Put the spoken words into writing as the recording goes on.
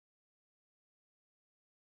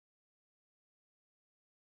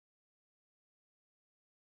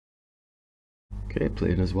Okay,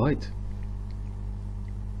 playing as white.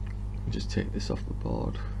 Just take this off the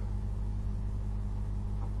board.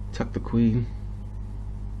 Attack the queen.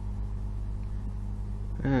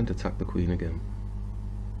 And attack the queen again.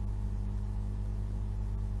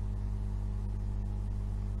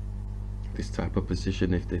 This type of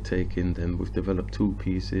position, if they take in, then we've developed 2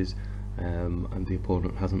 pieces, and the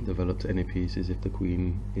opponent hasn't developed any pieces if the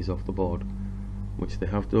queen is off the board, which they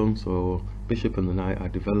have done. So bishop and the knight are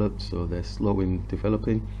developed, so they're slow in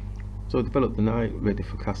developing. So develop the knight, ready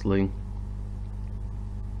for castling.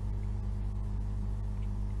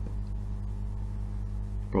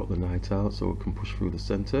 Brought the knight out so it can push through the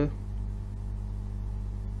center.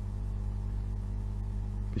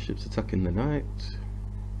 Bishop's attacking the knight.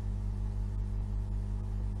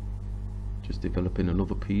 Just developing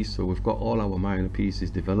another piece, so we've got all our minor pieces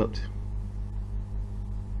developed.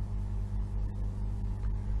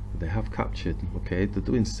 They have captured. Okay, they're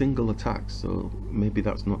doing single attacks, so maybe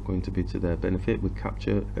that's not going to be to their benefit with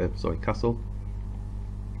castle.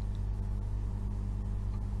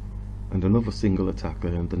 And another single attack,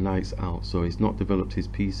 and the knight's out, so he's not developed his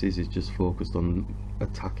pieces, he's just focused on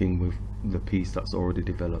attacking with the piece that's already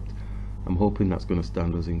developed. I'm hoping that's going to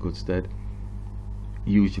stand us in good stead.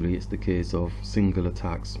 Usually it's the case of single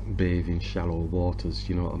attacks bathe in shallow waters,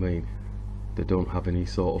 you know what I mean? They don't have any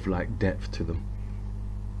sort of like depth to them.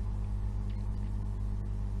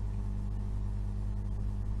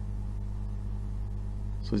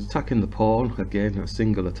 So he's attacking the pawn, again a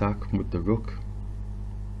single attack with the rook.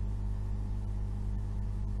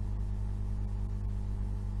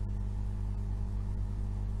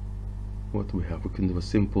 What do we have? We can do a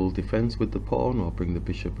simple defense with the pawn, or bring the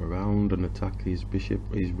bishop around and attack his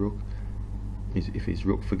rook. If his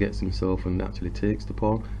rook forgets himself and actually takes the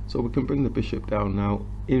pawn. So we can bring the bishop down now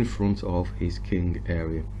in front of his king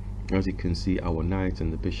area. As you can see, our knight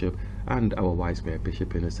and the bishop, and our white square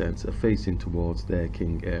bishop in a sense, are facing towards their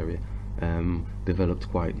king area, developed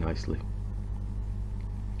quite nicely.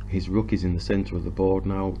 His rook is in the center of the board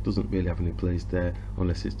now, doesn't really have any place there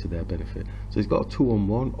unless it's to their benefit. So he's got a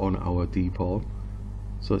 2-on-1 on our d pawn,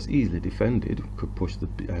 so it's easily defended. Could push the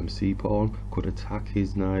c pawn, could attack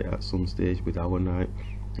his knight at some stage with our knight.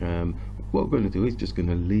 What we're going to do is just going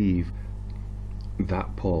to leave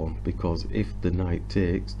that pawn, because if the knight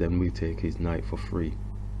takes, then we take his knight for free,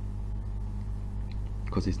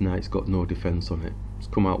 because his knight's got no defense on it. It's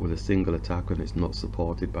come out with a single attack and it's not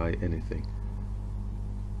supported by anything.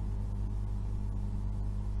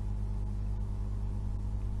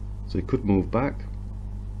 So he could move back,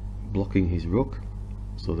 blocking his rook,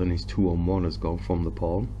 so then his 2-on-1 has gone from the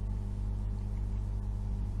pawn.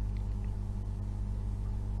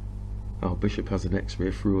 Our bishop has an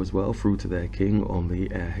x-ray through as well, through to their king on the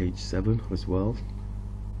h7 as well.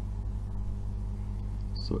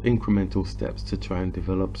 So incremental steps to try and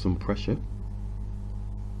develop some pressure.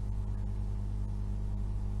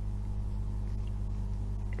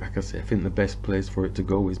 Like I say, I think the best place for it to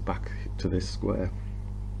go is back to this square,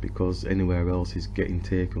 because anywhere else is getting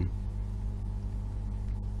taken.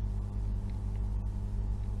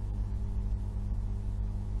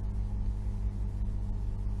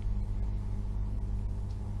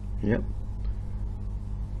 Yep.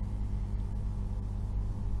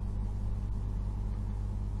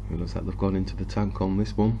 It looks like they've gone into the tank on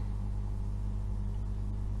this one.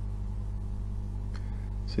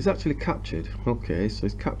 So he's actually captured. Okay, so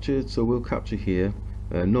he's captured, so we'll capture here.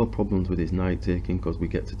 No problems with his knight taking, because we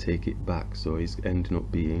get to take it back, so he's ending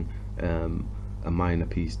up being a minor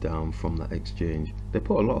piece down from that exchange. They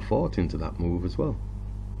put a lot of thought into that move as well.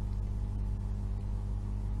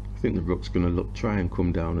 I think the rook's going to try and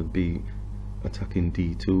come down and be attacking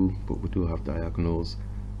d2, but we do have diagonals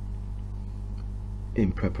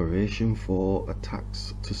in preparation for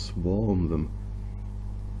attacks to swarm them.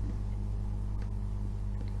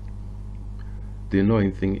 The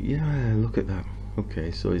annoying thing, yeah, look at that.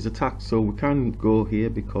 Okay, so he's attacked, so we can go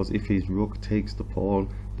here, because if his rook takes the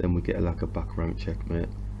pawn, then we get like a back rank checkmate.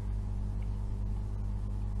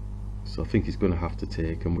 So I think he's going to have to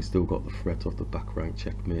take, and we still got the threat of the back rank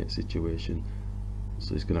checkmate situation.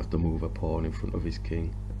 So he's going to have to move a pawn in front of his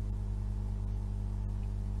king.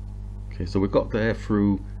 Okay, so we got there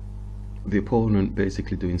through the opponent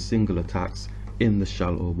basically doing single attacks in the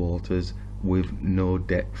shallow waters with no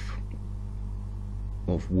depth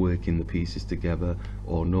of working the pieces together,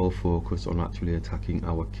 or no focus on actually attacking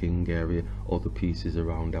our king area or the pieces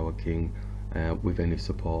around our king with any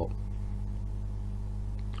support.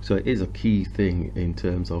 So it is a key thing in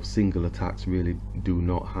terms of single attacks really do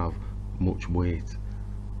not have much weight.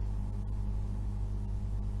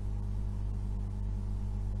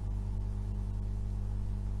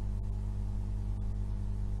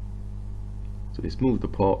 So just move the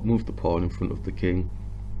pawn in front of the king.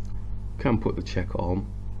 Can put the check on.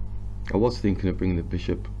 I was thinking of bringing the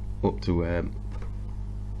bishop up to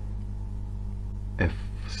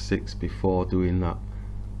f6 before doing that,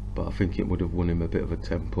 but I think it would have won him a bit of a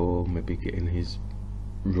tempo, maybe getting his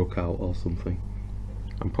rook out or something.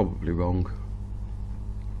 I'm probably wrong.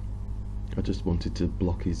 I just wanted to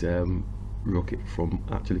block his rook from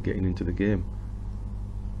actually getting into the game.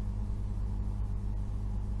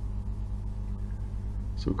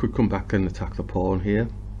 So we could come back and attack the pawn here,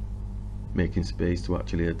 making space to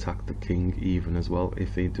actually attack the king even as well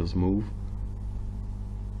if he does move.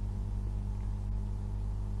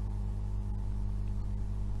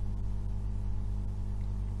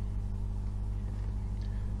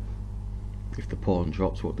 If the pawn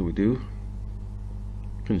drops, what do we do?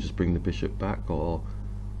 Can just bring the bishop back, or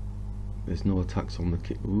there's no attacks on the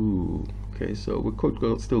king. Ooh, okay, so we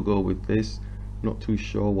could still go with this. Not too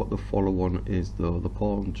sure what the follow-on is though. The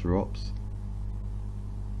pawn drops.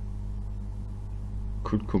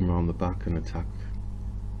 Could come around the back and attack.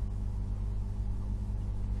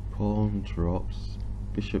 Pawn drops.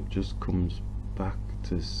 Bishop just comes back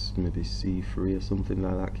to maybe c3 or something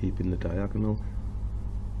like that, keeping the diagonal.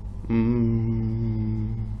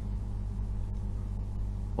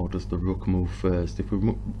 Or does the rook move first? If we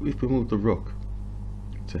move the rook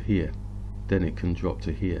to here, then it can drop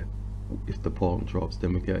to here. If the pawn drops,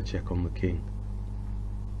 then we get a check on the king.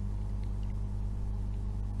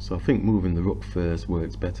 So I think moving the rook first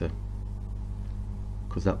works better,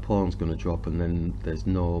 because that pawn's going to drop, and then there's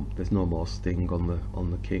no more sting on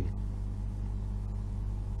the king.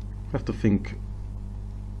 I have to think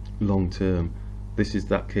long term. This is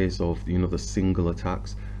that case of, you know, the single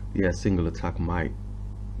attacks. Yeah, single attack might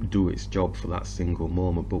do its job for that single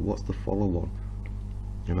moment, but what's the follow-on?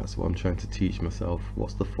 And that's what I'm trying to teach myself.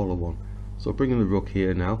 What's the follow-on? So bringing the rook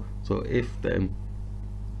here now. So if then,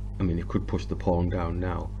 I mean, it could push the pawn down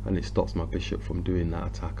now, and it stops my bishop from doing that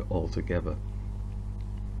attack altogether.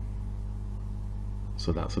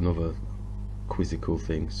 So that's another quizzical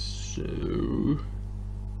thing. So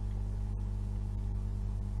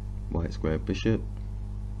white square bishop.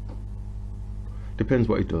 Depends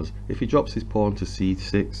what he does. If he drops his pawn to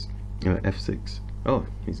c6, f6. Oh,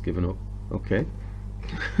 he's given up. Okay.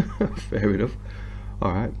 Fair enough.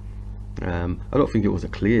 Alright. I don't think it was a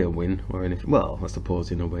clear win or anything. Well, I suppose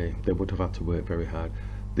in a way they would have had to work very hard.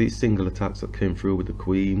 These single attacks that came through with the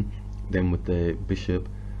queen, then with the bishop,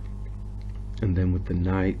 and then with the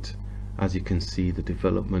knight, as you can see, the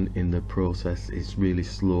development in the process is really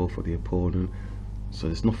slow for the opponent. So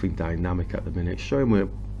there's nothing dynamic at the minute. Showing we're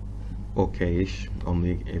okay-ish on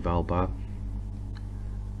the eval bar,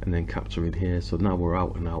 and then capturing here. So now we're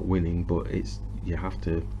out and out winning, but it's, you have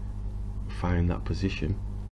to find that position.